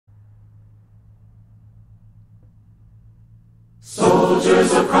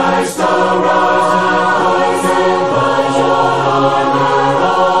Soldiers of Christ, arise, put your armor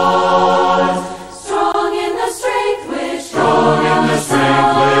on. Strong in the strength which God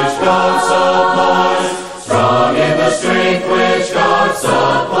supplies. Strong in the strength which God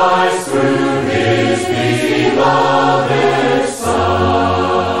supplies through His beloved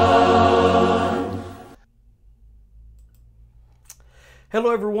Son.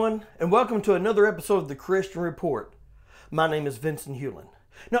 Hello everyone, and welcome to another episode of the Christian Report. My name is Vincent Hewlin.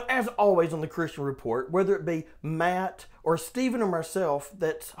 Now, as always on the Christian Report, whether it be Matt or Stephen or myself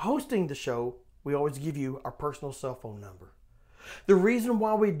that's hosting the show, we always give you our personal cell phone number. The reason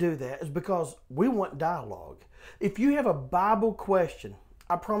why we do that is because we want dialogue. If you have a Bible question,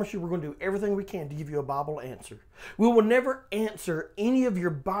 I promise you we're going to do everything we can to give you a Bible answer. We will never answer any of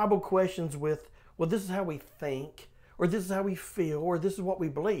your Bible questions with, well, this is how we think, or this is how we feel, or this is what we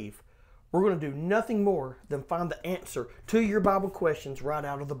believe. We're going to do nothing more than find the answer to your Bible questions right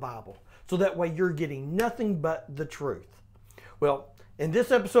out of the Bible. So that way you're getting nothing but the truth. Well, in this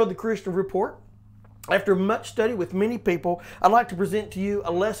episode of the Christian Report, after much study with many people, I'd like to present to you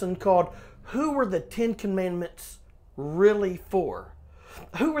a lesson called, Who Were the Ten Commandments Really For?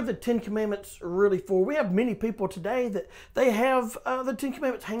 Who are the Ten Commandments really for? We have many people today that they have the Ten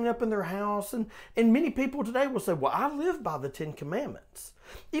Commandments hanging up in their house. And many people today will say, well, I live by the Ten Commandments.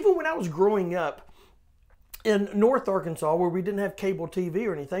 Even when I was growing up in North Arkansas, where we didn't have cable TV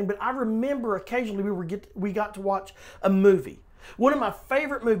or anything, but I remember occasionally we got to watch a movie. One of my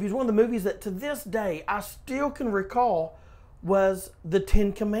favorite movies, one of the movies that to this day I still can recall, was the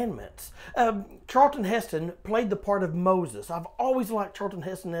Ten Commandments. Charlton Heston played the part of Moses. I've always liked Charlton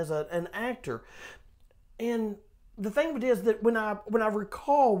Heston as an actor. And the thing of it is that when I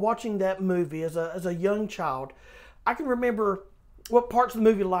recall watching that movie as a young child, I can remember what parts of the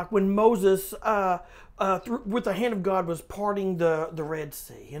movie, like when Moses, with the hand of God, was parting the Red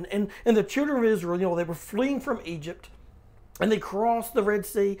Sea. And the children of Israel, they were fleeing from Egypt, and they crossed the Red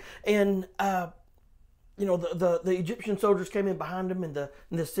Sea, and the Egyptian soldiers came in behind them, and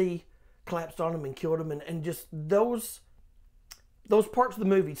the sea collapsed on them and killed them, and just those parts of the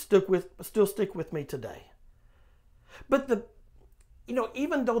movie still stick with me today. But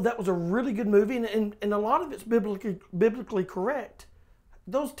even though that was a really good movie, and a lot of it's biblically correct,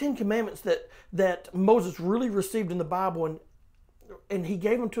 those Ten Commandments that Moses really received in the Bible, and he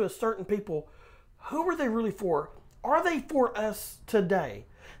gave them to a certain people, who were they really for? Are they for us today?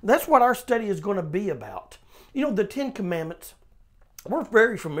 That's what our study is going to be about. The Ten Commandments, we're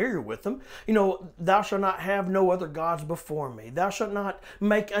very familiar with them. Thou shalt not have no other gods before me. Thou shalt not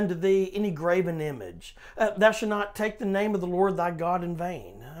make unto thee any graven image. Thou shalt not take the name of the Lord thy God in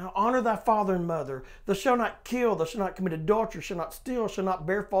vain. Honor thy father and mother. Thou shalt not kill. Thou shalt not commit adultery. Shalt not steal. Shalt not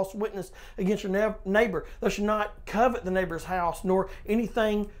bear false witness against your neighbor. Thou shalt not covet the neighbor's house, nor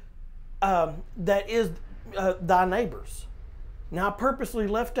anything that is thy neighbor's. Now, I purposely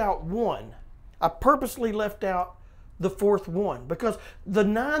left out one. I purposely left out the fourth one, because the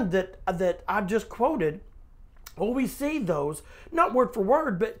 9 that I just quoted, well, we see those, not word for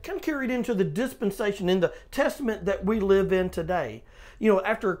word, but kind of carried into the dispensation in the testament that we live in today.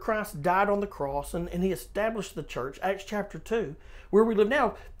 After Christ died on the cross and he established the church, Acts chapter 2, where we live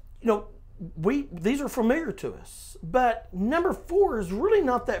now, these are familiar to us. But number 4 is really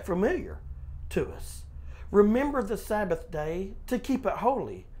not that familiar to us. Remember the Sabbath day to keep it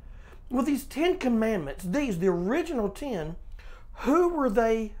holy. Well, these 10 commandments, the original 10, who were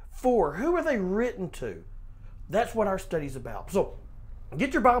they for? Who were they written to? That's what our study's about. So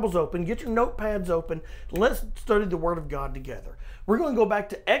get your Bibles open, get your notepads open. Let's study the Word of God together. We're going to go back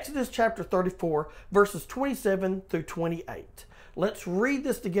to Exodus chapter 34, verses 27 through 28. Let's read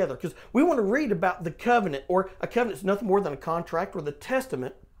this together, because we want to read about the covenant, or a covenant is nothing more than a contract or the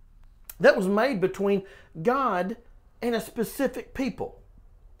testament that was made between God and a specific people.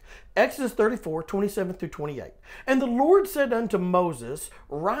 Exodus 34, 27 through 28. And the Lord said unto Moses,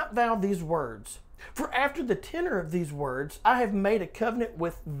 Write thou these words, for after the tenor of these words I have made a covenant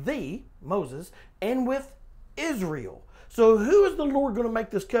with thee, Moses, and with Israel. So who is the Lord going to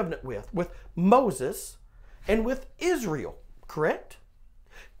make this covenant with? With Moses and with Israel, correct?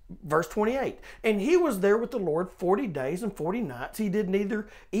 Verse 28, and he was there with the Lord 40 days and 40 nights. He did neither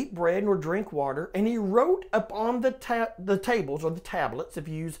eat bread nor drink water. And he wrote upon the tables, or the tablets, if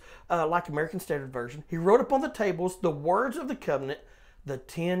you use like American Standard Version, he wrote upon the tables the words of the covenant, the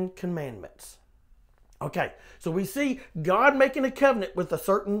 10 commandments. Okay, so we see God making a covenant with a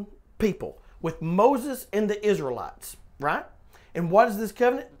certain people, with Moses and the Israelites, right? And what is this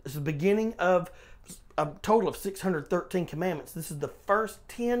covenant? It's the beginning of a total of 613 commandments. This is the first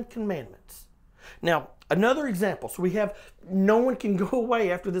 10 commandments. Now, another example. So we have, no one can go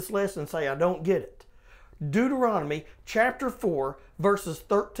away after this lesson and say, I don't get it. Deuteronomy chapter 4, verses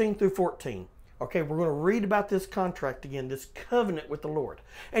 13 through 14. Okay, we're going to read about this contract again, this covenant with the Lord.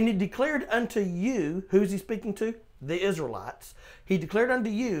 And he declared unto you, who's he speaking to? The Israelites. He declared unto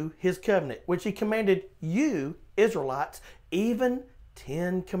you his covenant, which he commanded you, Israelites, even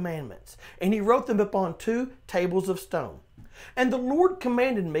 10 commandments. And he wrote them upon 2 tables of stone. And the Lord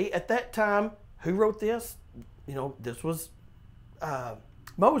commanded me at that time. Who wrote this? This was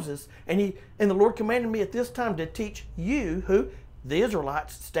Moses. And the Lord commanded me at this time to teach you, who? The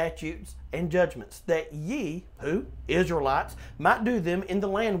Israelites, statutes and judgments, that ye, who? Israelites, might do them in the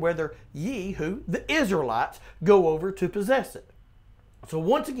land whether ye, who? The Israelites, go over to possess it. So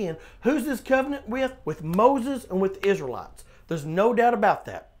once again, who's this covenant with? With Moses and with the Israelites. There's no doubt about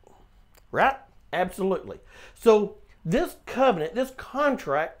that. Right? Absolutely. So this covenant, this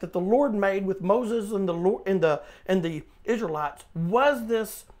contract that the Lord made with Moses and the Israelites, was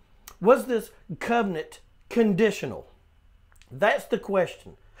this covenant conditional? That's the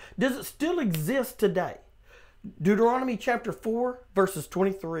question. Does it still exist today? Deuteronomy chapter 4, verses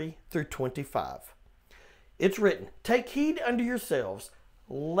 23 through 25. It's written, take heed unto yourselves,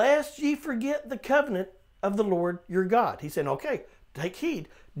 lest ye forget the covenant of the Lord your God. He said, okay, take heed.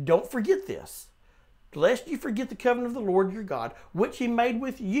 Don't forget this. Lest ye forget the covenant of the Lord your God, which he made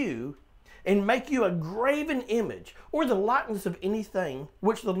with you, and make you a graven image, or the likeness of anything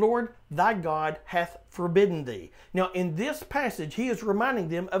which the Lord thy God hath forbidden thee. Now, in this passage, he is reminding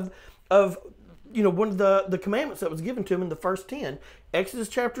them of one of the commandments that was given to him in the first 10. Exodus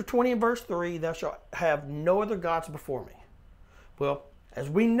chapter 20 and verse 3, thou shalt have no other gods before me. Well, as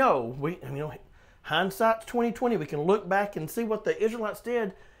we know, hindsight's 20/20. We can look back and see what the Israelites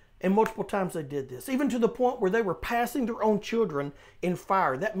did. And multiple times they did this, even to the point where they were passing their own children in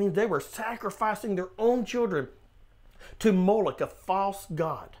fire. That means they were sacrificing their own children to Moloch, a false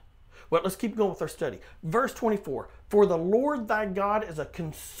god. Well, let's keep going with our study. Verse 24, for the Lord thy God is a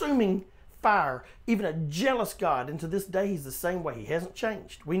consuming fire, even a jealous God. And to this day, he's the same way. He hasn't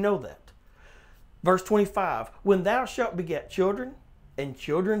changed. We know that. Verse 25, when thou shalt beget children and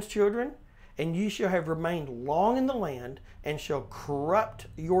children's children, and ye shall have remained long in the land, and shall corrupt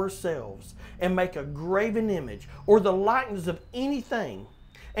yourselves, and make a graven image, or the likeness of anything,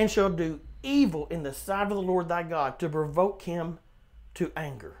 and shall do evil in the sight of the Lord thy God, to provoke him to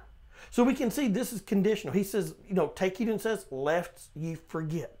anger. So we can see this is conditional. He says, take heed, and says, lest ye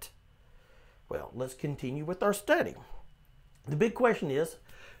forget. Well, let's continue with our study. The big question is,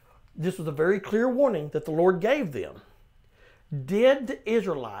 this was a very clear warning that the Lord gave them. Did the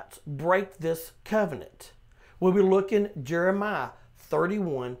Israelites break this covenant? When we look in Jeremiah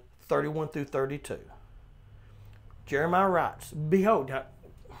 31 through 32. Jeremiah writes, behold, now,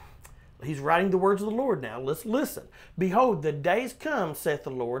 he's writing the words of the Lord now. Let's listen. Behold, the days come, saith the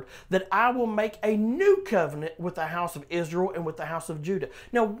Lord, that I will make a new covenant with the house of Israel and with the house of Judah.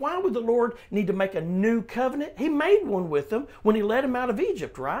 Now, why would the Lord need to make a new covenant? He made one with them when he led them out of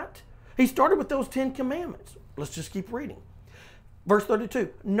Egypt, right? He started with those 10 commandments. Let's just keep reading. Verse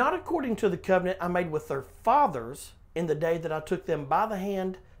 32, not according to the covenant I made with their fathers in the day that I took them by the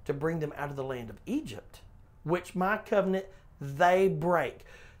hand to bring them out of the land of Egypt, which my covenant they break.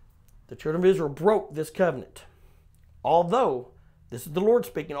 The children of Israel broke this covenant. Although, this is the Lord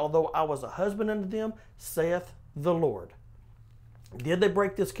speaking, although I was a husband unto them, saith the Lord. Did they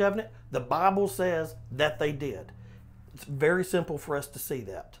break this covenant? The Bible says that they did. It's very simple for us to see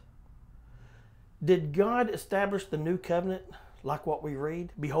that. Did God establish the new covenant like what we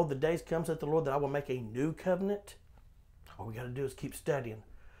read? Behold, the days come, saith the Lord, that I will make a new covenant. All we got to do is keep studying.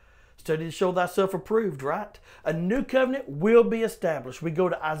 Study to show thyself approved, right? A new covenant will be established. We go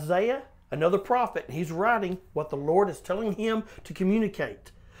to Isaiah, another prophet, and he's writing what the Lord is telling him to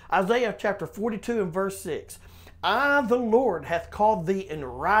communicate. Isaiah chapter 42 and verse 6. I, the Lord, hath called thee in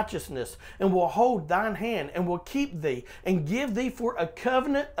righteousness, and will hold thine hand, and will keep thee, and give thee for a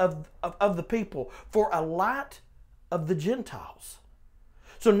covenant of the people, for a light of the Gentiles.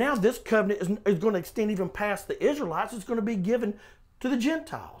 So now this covenant is going to extend even past the Israelites. It's going to be given to the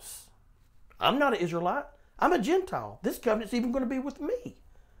Gentiles. I'm not an Israelite. I'm a Gentile. This covenant's even going to be with me.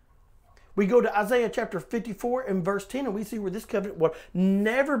 We go to Isaiah chapter 54 and verse 10, and we see where this covenant will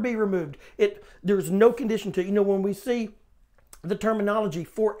never be removed. There's no condition to it. When we see the terminology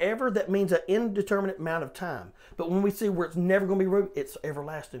forever, that means an indeterminate amount of time. But when we see where it's never going to be removed, it's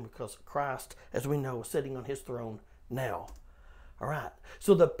everlasting, because Christ, as we know, is sitting on his throne now. All right.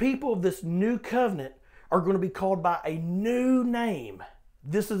 So the people of this new covenant are going to be called by a new name.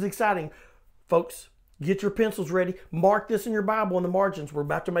 This is exciting. Folks, Get your pencils ready. Mark this in your Bible in the margins. We're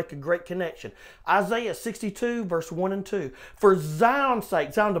about to make a great connection. Isaiah 62, verse 1 and 2. For Zion's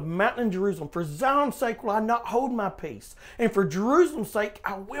sake, Zion, the mountain in Jerusalem, for Zion's sake will I not hold my peace. And for Jerusalem's sake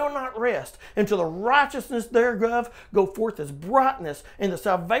I will not rest until the righteousness thereof go forth as brightness, and the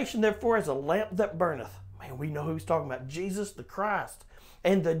salvation therefore as a lamp that burneth. Man, we know who he's talking about. Jesus the Christ.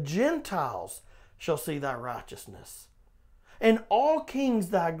 And the Gentiles shall see thy righteousness. And all kings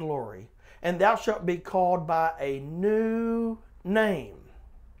thy glory. And thou shalt be called by a new name,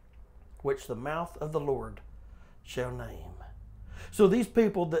 which the mouth of the Lord shall name. So these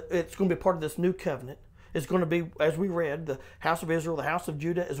people, that it's going to be part of this new covenant. It's going to be, as we read, the house of Israel, the house of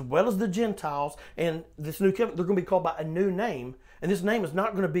Judah, as well as the Gentiles. And this new covenant, they're going to be called by a new name. And this name is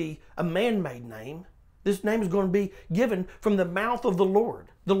not going to be a man-made name. This name is going to be given from the mouth of the Lord.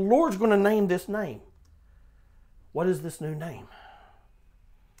 The Lord's going to name this name. What is this new name?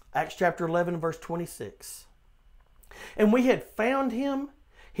 Acts chapter 11, verse 26. And we had found him,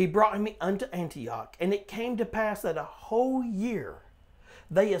 he brought me unto Antioch, and it came to pass that a whole year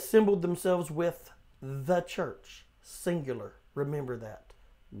they assembled themselves with the church. Singular, remember that.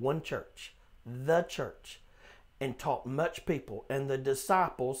 One church, the church, and taught much people. And the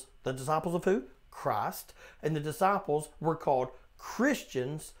disciples of who? Christ. And the disciples were called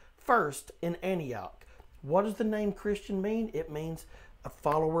Christians first in Antioch. What does the name Christian mean? It means a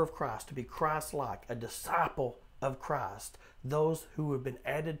follower of Christ, to be Christ-like, a disciple of Christ. Those who have been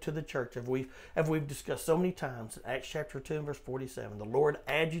added to the church, as we've discussed so many times in Acts chapter 2 and verse 47. The Lord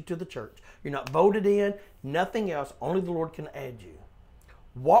adds you to the church. You're not voted in, nothing else. Only the Lord can add you.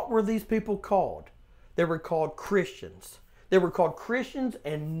 What were these people called? They were called Christians. They were called Christians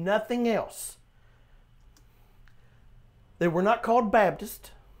and nothing else. They were not called Baptist.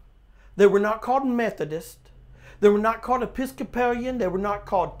 They were not called Methodist. They were not called Episcopalian. They were not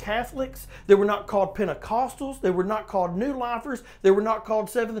called Catholics. They were not called Pentecostals. They were not called New Lifers. They were not called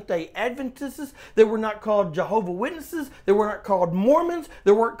Seventh-day Adventists. They were not called Jehovah's Witnesses. They were not called Mormons.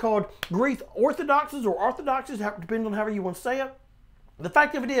 They weren't called Greek Orthodoxes or Orthodoxies, depending on however you want to say it. The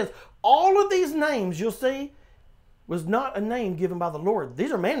fact of it is, all of these names you'll see was not a name given by the Lord.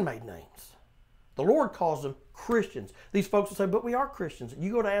 These are man-made names. The Lord calls them Christians. These folks will say, but we are Christians.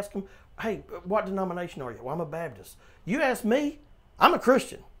 You go to ask them, hey, what denomination are you? Well, I'm a Baptist. You ask me, I'm a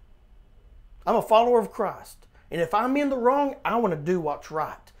Christian. I'm a follower of Christ. And if I'm in the wrong, I want to do what's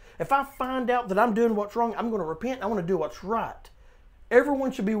right. If I find out that I'm doing what's wrong, I'm going to repent. I want to do what's right.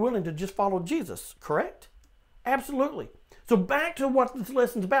 Everyone should be willing to just follow Jesus, correct? Absolutely. So back to what this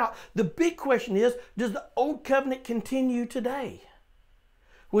lesson's about. The big question is, does the Old Covenant continue today?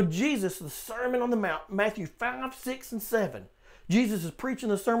 With Jesus, the Sermon on the Mount, Matthew 5, 6, and 7. Jesus is preaching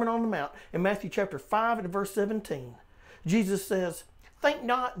the Sermon on the Mount in Matthew chapter 5 and verse 17. Jesus says, think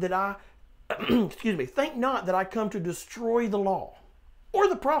not that I, think not that I come to destroy the law or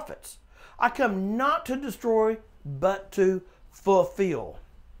the prophets. I come not to destroy, but to fulfill.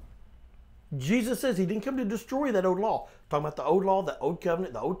 Jesus says he didn't come to destroy that old law. Talking about the old law, the old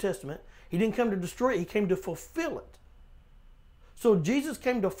covenant, the Old Testament. He didn't come to destroy it. He came to fulfill it. So Jesus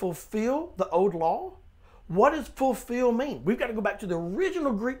came to fulfill the old law. What does fulfill mean? We've got to go back to the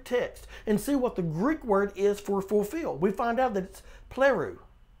original Greek text and see what the Greek word is for fulfill. We find out that it's plerou,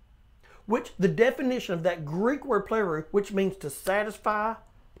 which the definition of that Greek word plerou, which means to satisfy,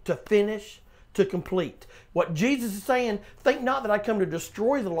 to finish, to complete. What Jesus is saying, think not that I come to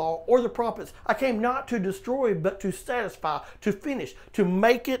destroy the law or the prophets. I came not to destroy, but to satisfy, to finish, to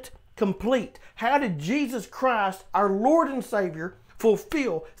make it complete. How did Jesus Christ, our Lord and Savior,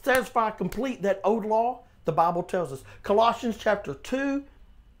 fulfill, satisfy, complete that old law? The Bible tells us. Colossians chapter 2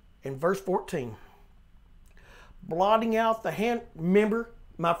 and verse 14. Blotting out the hand, remember,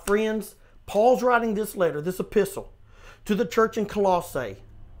 my friends, Paul's writing this letter, this epistle, to the church in Colossae.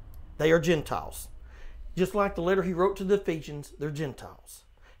 They are Gentiles. Just like the letter he wrote to the Ephesians, they're Gentiles.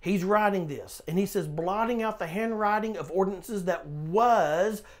 He's writing this, and he says, blotting out the handwriting of ordinances that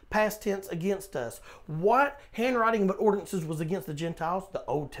was, past tense, against us. What handwriting of ordinances was against the Gentiles? The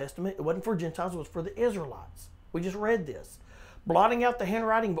Old Testament. It wasn't for Gentiles, it was for the Israelites. We just read this. Blotting out the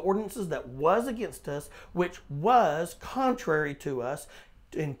handwriting of ordinances that was against us, which was contrary to us,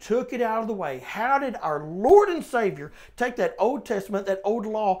 and took it out of the way. How did our Lord and Savior take that Old Testament, that old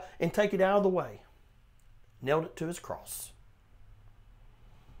law, and take it out of the way? Nailed it to his cross.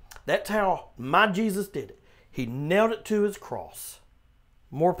 That's how my Jesus did it. He nailed it to his cross.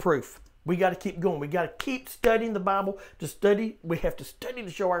 More proof. We got to keep going. We got to keep studying the Bible to study. We have to study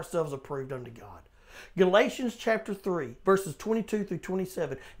to show ourselves approved unto God. Galatians chapter 3, verses 22 through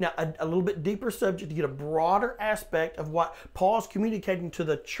 27. Now, a little bit deeper subject to get a broader aspect of what Paul's communicating to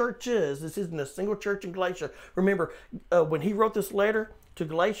the churches. This isn't a single church in Galatia. Remember, when he wrote this letter to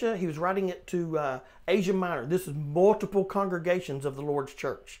Galatia, he was writing it to Asia Minor. This is multiple congregations of the Lord's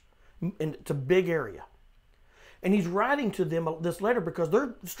church. And it's a big area. And he's writing to them this letter because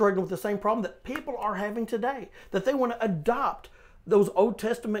they're struggling with the same problem that people are having today. That they want to adopt those Old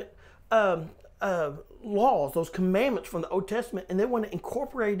Testament laws, those commandments from the Old Testament, and they want to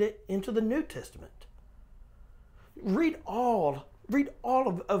incorporate it into the New Testament. Read all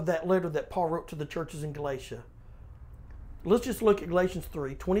of that letter that Paul wrote to the churches in Galatia. Let's just look at Galatians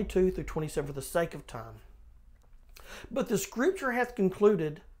 3, 22 through 27 for the sake of time. But the scripture hath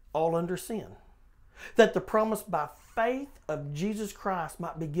concluded all under sin, that the promise by faith of Jesus Christ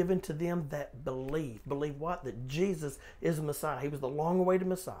might be given to them that believe. Believe what? That Jesus is the Messiah. He was the long-awaited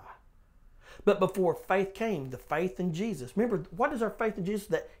Messiah. But before faith came, the faith in Jesus. Remember, what is our faith in Jesus?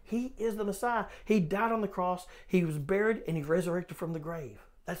 That He is the Messiah. He died on the cross, He was buried, and He resurrected from the grave.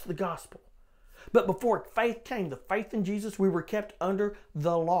 That's the gospel. But before faith came, the faith in Jesus, we were kept under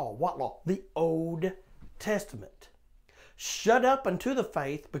the law. What law? The Old Testament. Shut up unto the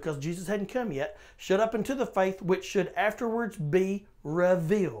faith, because Jesus hadn't come yet, shut up unto the faith which should afterwards be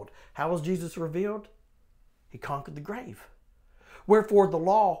revealed. How was Jesus revealed? He conquered the grave. Wherefore the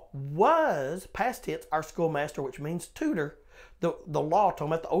law was, past tense, our schoolmaster, which means tutor. The law, talking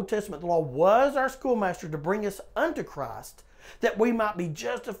about the Old Testament, the law was our schoolmaster to bring us unto Christ, that we might be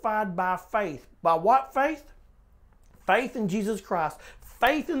justified by faith. By what faith? Faith in Jesus Christ.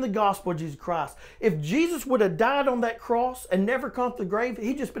 Faith in the gospel of Jesus Christ. If Jesus would have died on that cross and never conquered the grave,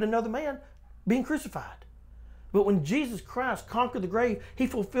 He'd just been another man being crucified. But when Jesus Christ conquered the grave, He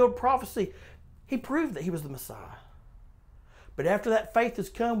fulfilled prophecy. He proved that He was the Messiah. But after that faith has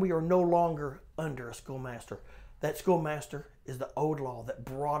come, we are no longer under a schoolmaster. That schoolmaster is the old law that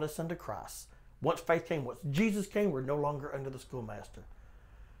brought us unto Christ. Once faith came, once Jesus came, we're no longer under the schoolmaster.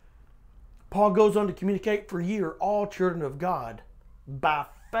 Paul goes on to communicate, for ye are all children of God by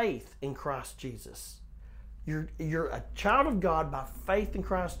faith in Christ Jesus. You're a child of God by faith in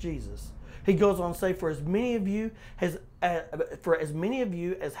Christ Jesus. He goes on to say, for as many of you as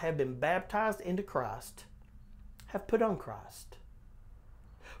have been baptized into Christ, have put on Christ.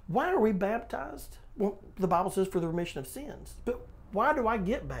 Why are we baptized? Well, the Bible says for the remission of sins. But why do I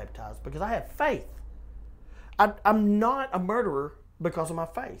get baptized? Because I have faith. I'm not a murderer because of my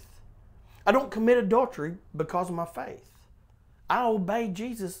faith. I don't commit adultery because of my faith. I obey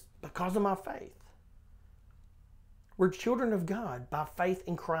Jesus because of my faith. We're children of God by faith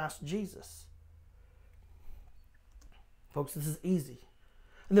in Christ Jesus. Folks, this is easy.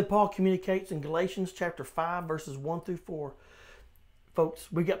 And then Paul communicates in Galatians chapter 5, verses 1 through 4.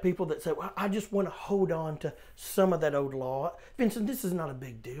 Folks, we got people that say, well, I just want to hold on to some of that old law. Vincent, this is not a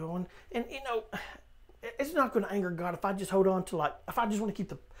big deal. And you know, it's not going to anger God if I just hold on to, if I just want to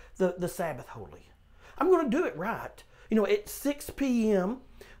keep the Sabbath holy. I'm going to do it right. You know, at 6 p.m.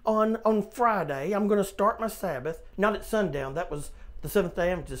 on Friday, I'm going to start my Sabbath. Not at sundown. That was the Seventh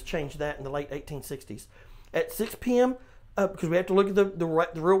Day Adventists changed that in the late 1860s. At 6 p.m., because we have to look at the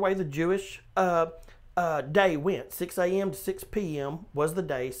real way the Jewish day went. 6 a.m. to 6 p.m. was the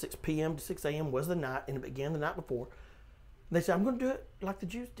day. 6 p.m. to 6 a.m. was the night, and it began the night before. They said, I'm going to do it like the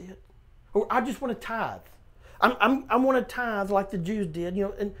Jews did. Or I just want to tithe. I want to tithe like the Jews did, you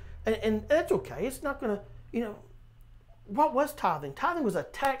know, and that's okay. It's not going to, you know, what was tithing? Tithing was a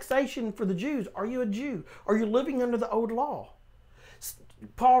taxation for the Jews. Are you a Jew? Are you living under the old law?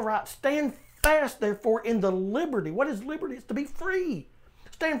 Paul writes, stand fast, therefore, in the liberty. What is liberty? It's to be free.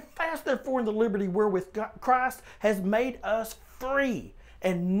 Stand fast, therefore, in the liberty wherewith Christ has made us free,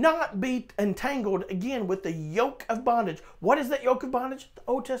 and not be entangled again with the yoke of bondage. What is that yoke of bondage? The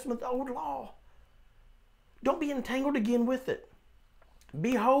Old Testament, the old law. Don't be entangled again with it.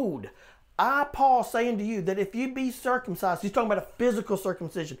 Behold, I, Paul, say unto you that if you be circumcised, he's talking about a physical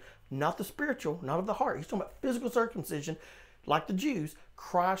circumcision, not the spiritual, not of the heart. He's talking about physical circumcision, like the Jews.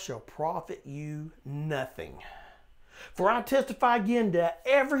 Christ shall profit you nothing. For I testify again to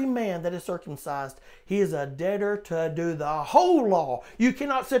every man that is circumcised, he is a debtor to do the whole law. You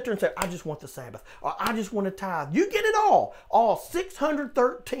cannot sit there and say, I just want the Sabbath, or I just want to tithe. You get it all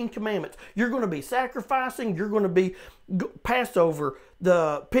 613 commandments. You're going to be sacrificing, you're going to be Passover,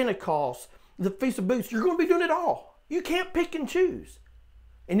 the Pentecost, the Feast of Booths. You're going to be doing it all. You can't pick and choose.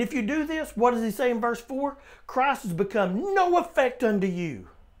 And if you do this, what does he say in verse 4? Christ has become no effect unto you.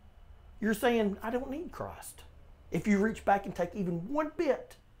 You're saying, I don't need Christ. If you reach back and take even one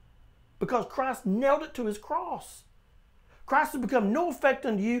bit, because Christ nailed it to his cross. Christ has become no effect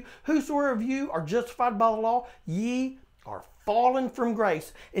unto you. Whosoever of you are justified by the law, ye are fallen from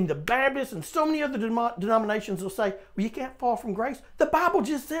grace. And the Baptists and so many other denominations will say, well, you can't fall from grace. The Bible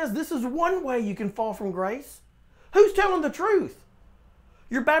just says this is one way you can fall from grace. Who's telling the truth?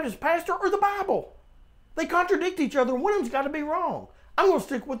 Your Baptist pastor or the Bible? They contradict each other. One of them's got to be wrong. I'm going to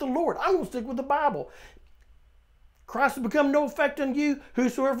stick with the Lord. I'm going to stick with the Bible. Christ has become no effect on you.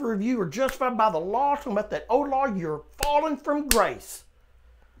 Whosoever of you are justified by the law, talking about that old law, you're fallen from grace.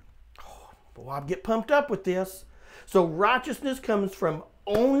 Oh, boy, I get pumped up with this. So righteousness comes from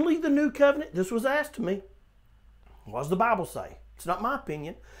only the new covenant. This was asked to me. What does the Bible say? It's not my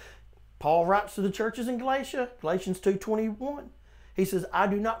opinion. Paul writes to the churches in Galatia, Galatians 2:21. He says, I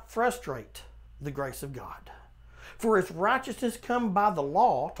do not frustrate the grace of God. For if righteousness come by the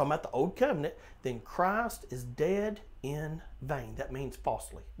law, talking about the old covenant, then Christ is dead in vain. That means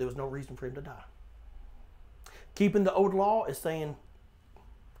falsely. There was no reason for him to die. Keeping the old law is saying,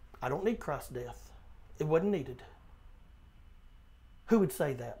 I don't need Christ's death. It wasn't needed. Who would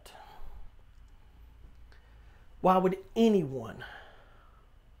say that? Why would anyone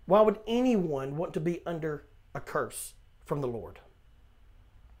want to be under a curse from the Lord?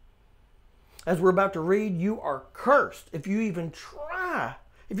 As we're about to read, you are cursed if you even try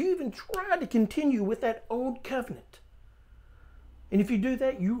to continue with that old covenant. And if you do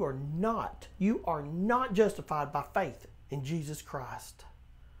that, you are not justified by faith in Jesus Christ.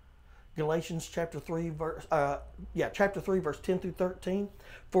 Galatians chapter 3 verse 10 through 13.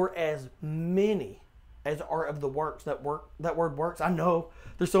 For as many as are of the works, that word works. I know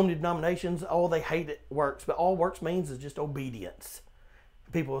there's so many denominations, they hate it, works, but all works means is just obedience.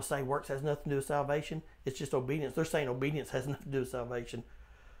 People will say works has nothing to do with salvation. It's just obedience. They're saying obedience has nothing to do with salvation.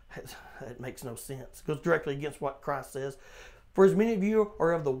 That makes no sense. It goes directly against what Christ says. For as many of you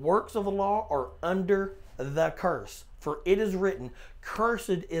are of the works of the law are under the curse. For it is written,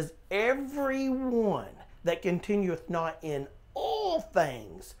 cursed is everyone that continueth not in all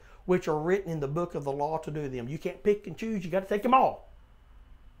things which are written in the book of the law to do them. You can't pick and choose. You got to take them all.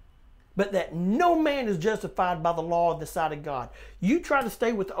 But that no man is justified by the law of the sight of God. You try to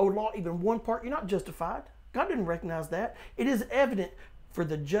stay with the old law, even one part, you're not justified. God didn't recognize that. It is evident for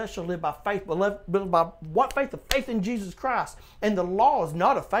the just shall live by faith. But by what faith? The faith in Jesus Christ. And the law is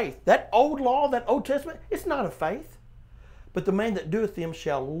not of faith. That old law, that Old Testament, it's not of faith. But the man that doeth them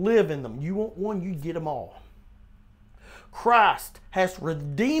shall live in them. You want one, you get them all. Christ has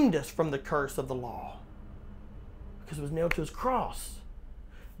redeemed us from the curse of the law because it was nailed to his cross,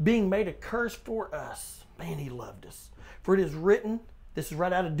 being made a curse for us. Man, he loved us. For it is written, this is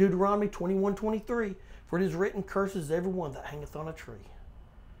right out of Deuteronomy 21:23. For it is written, curses everyone that hangeth on a tree.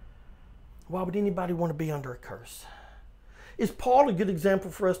 Why would anybody want to be under a curse? Is Paul a good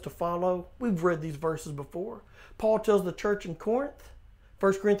example for us to follow? We've read these verses before. Paul tells the church in Corinth,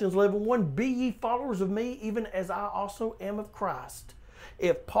 1 Corinthians 11:1, be ye followers of me, even as I also am of Christ.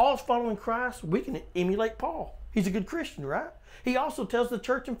 If Paul's following Christ, we can emulate Paul. He's a good Christian, right? He also tells the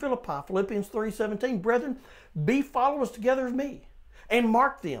church in Philippi, Philippians 3:17, brethren, be followers together of me, and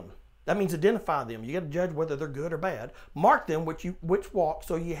mark them. That means identify them. You got to judge whether they're good or bad. Mark them which walk,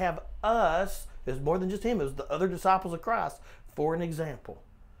 so you have us, it's more than just him, it's the other disciples of Christ, for an example.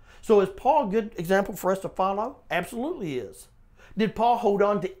 So is Paul a good example for us to follow? Absolutely is. Did Paul hold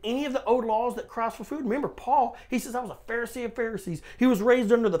on to any of the old laws that Christ fulfilled? Remember, Paul, he says, I was a Pharisee of Pharisees. He was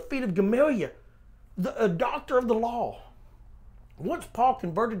raised under the feet of Gamaliel, a doctor of the law. Once Paul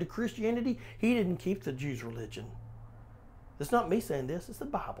converted to Christianity, he didn't keep the Jews' religion. It's not me saying this, it's the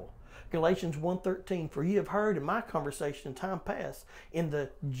Bible. Galatians 1:13, for ye have heard in my conversation in time past in the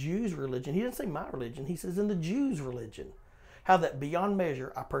Jews' religion. He didn't say my religion, he says in the Jews' religion. How that beyond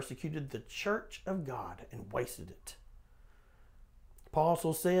measure I persecuted the church of God and wasted it. Paul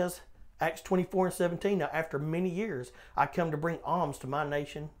also says, Acts 24:17, now after many years I come to bring alms to my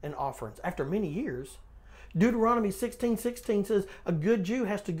nation and offerings. After many years. Deuteronomy 16:16 says a good Jew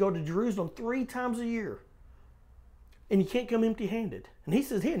has to go to Jerusalem 3 times a year. And you can't come empty-handed. And he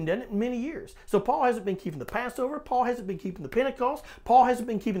says he hadn't done it in many years. So Paul hasn't been keeping the Passover. Paul hasn't been keeping the Pentecost. Paul hasn't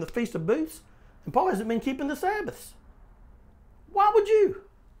been keeping the Feast of Booths. And Paul hasn't been keeping the Sabbaths. Why would you?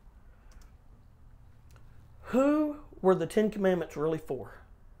 Who were the 10 Commandments really for?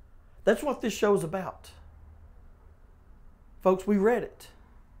 That's what this show is about. Folks, we read it.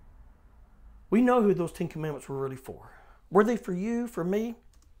 We know who those 10 Commandments were really for. Were they for you, for me?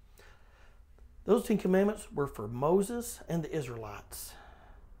 Those 10 Commandments were for Moses and the Israelites.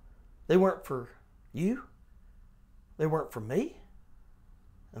 They weren't for you. They weren't for me.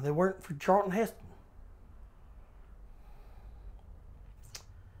 And they weren't for Charlton Heston.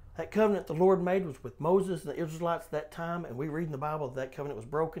 That covenant the Lord made was with Moses and the Israelites at that time, and we read in the Bible that covenant was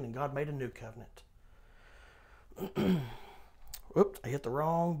broken and God made a new covenant. Oops, I hit the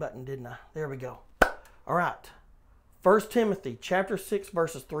wrong button, didn't I? There we go. All right. 1 Timothy chapter 6,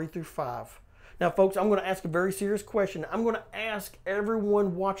 verses 3 through 5. Now, folks, I'm going to ask a very serious question. I'm going to ask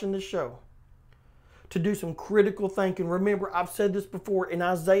everyone watching this show to do some critical thinking. Remember, I've said this before in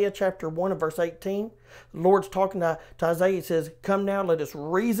Isaiah chapter 1 and verse 18. The Lord's talking to Isaiah. He says, "Come now, let us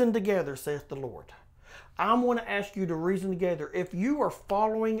reason together, saith the Lord." I'm going to ask you to reason together. If you are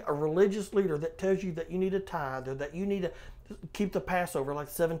following a religious leader that tells you that you need to tithe or that you need to keep the Passover like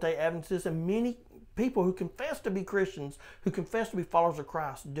Seventh-day Adventists and many people who confess to be Christians, who confess to be followers of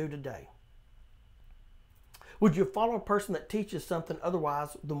Christ, do today, would you follow a person that teaches something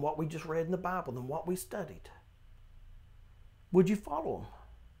otherwise than what we just read in the Bible, than what we studied? Would you follow them?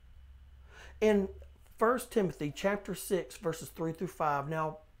 In 1 Timothy chapter 6, verses 3 through 5,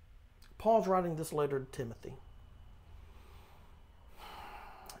 now, Paul's writing this letter to Timothy.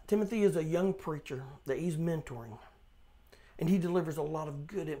 Timothy is a young preacher that he's mentoring, and he delivers a lot of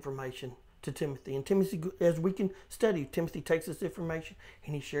good information to Timothy. And Timothy, as we can study, Timothy takes this information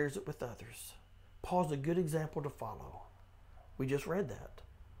and he shares it with others. Paul's a good example to follow. We just read that.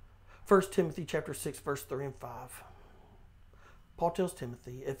 1 Timothy chapter 6, verse 3 and 5. Paul tells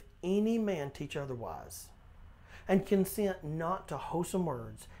Timothy, "If any man teach otherwise, and consent not to wholesome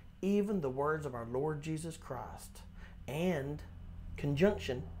words, even the words of our Lord Jesus Christ, and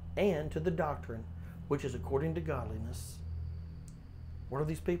conjunction, and to the doctrine, which is according to godliness." What are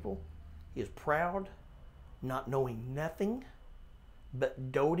these people? He is proud, not knowing nothing,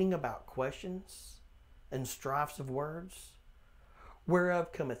 but doting about questions and strifes of words,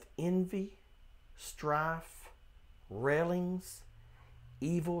 whereof cometh envy, strife, railings,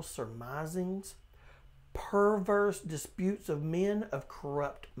 evil surmisings, perverse disputes of men of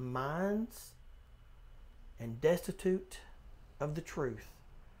corrupt minds, and destitute of the truth,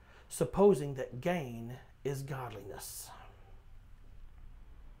 supposing that gain is godliness.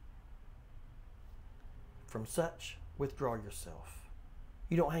 From such, withdraw yourself.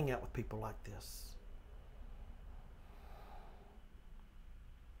 You don't hang out with people like this.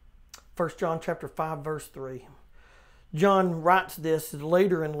 1 John chapter 5, verse 3. John writes this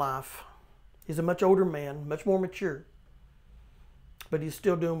later in life. He's a much older man, much more mature, but he's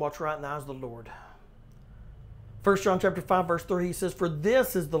still doing what's right in the eyes of the Lord. 1 John chapter 5, verse 3, he says, "For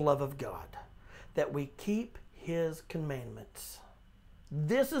this is the love of God, that we keep his commandments."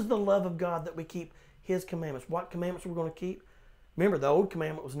 This is the love of God, that we keep his commandments. What commandments we're going to keep? Remember, the old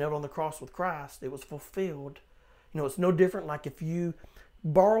commandment was nailed on the cross with Christ. It was fulfilled. You know, it's no different like if you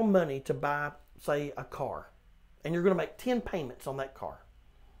borrow money to buy, say, a car, and you're going to make 10 payments on that car.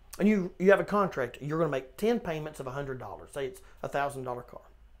 And you have a contract. You're going to make 10 payments of $100. Say it's a $1,000 car.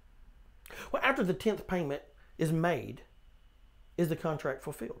 Well, after the 10th payment is made, is the contract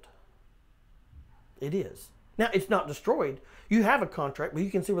fulfilled? It is. Now, it's not destroyed. You have a contract, but you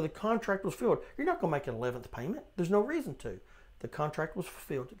can see where the contract was filled. You're not going to make an 11th payment. There's no reason to. The contract was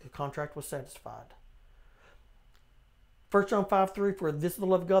fulfilled. The contract was satisfied. 1 John 5, 3, "For this is the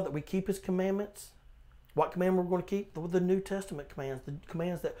love of God, that we keep his commandments." What commandment we're going to keep? The New Testament commands. The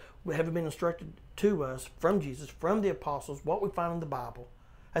commands that have been instructed to us from Jesus, from the apostles, what we find in the Bible.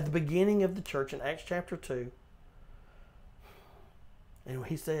 At the beginning of the church in Acts chapter 2. And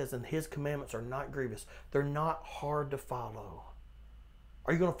he says, and his commandments are not grievous. They're not hard to follow.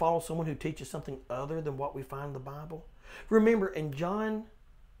 Are you going to follow someone who teaches something other than what we find in the Bible? Remember, in John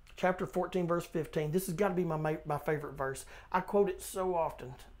chapter 14, verse 15, this has got to be my favorite verse. I quote it so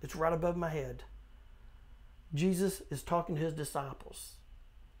often. It's right above my head. Jesus is talking to his disciples.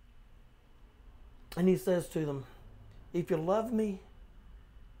 And he says to them, "If you love me,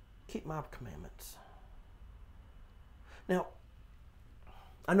 keep my commandments." Now,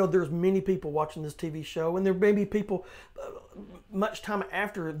 I know there's many people watching this TV show, and there may be people much time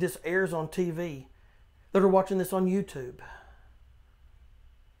after this airs on TV that are watching this on YouTube.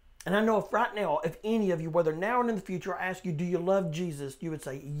 And I know if right now, if any of you, whether now or in the future, I ask you, do you love Jesus? You would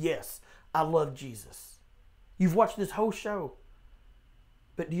say, yes, I love Jesus. You've watched this whole show,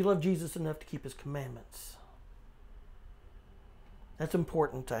 but do you love Jesus enough to keep his commandments? That's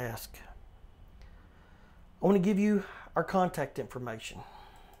important to ask. I want to give you our contact information.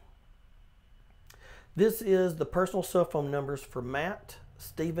 This is the personal cell phone numbers for Matt,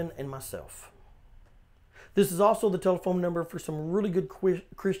 Stephen, and myself. This is also the telephone number for some really good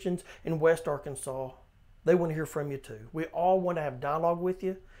Christians in West Arkansas. They want to hear from you too. We all want to have dialogue with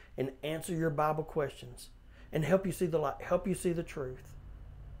you and answer your Bible questions and help you see the light, help you see the truth.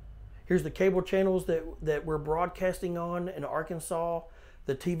 Here's the cable channels that we're broadcasting on in Arkansas.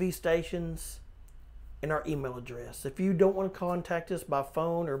 the TV stations, and our email address. If you don't want to contact us by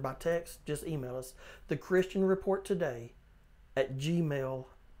phone or by text, just email us,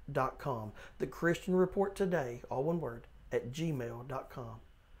 thechristianreporttoday@gmail.com. The Christian Report Today, all one word, @gmail.com.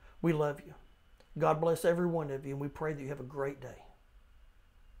 We love you. God bless every one of you, and we pray that you have a great day.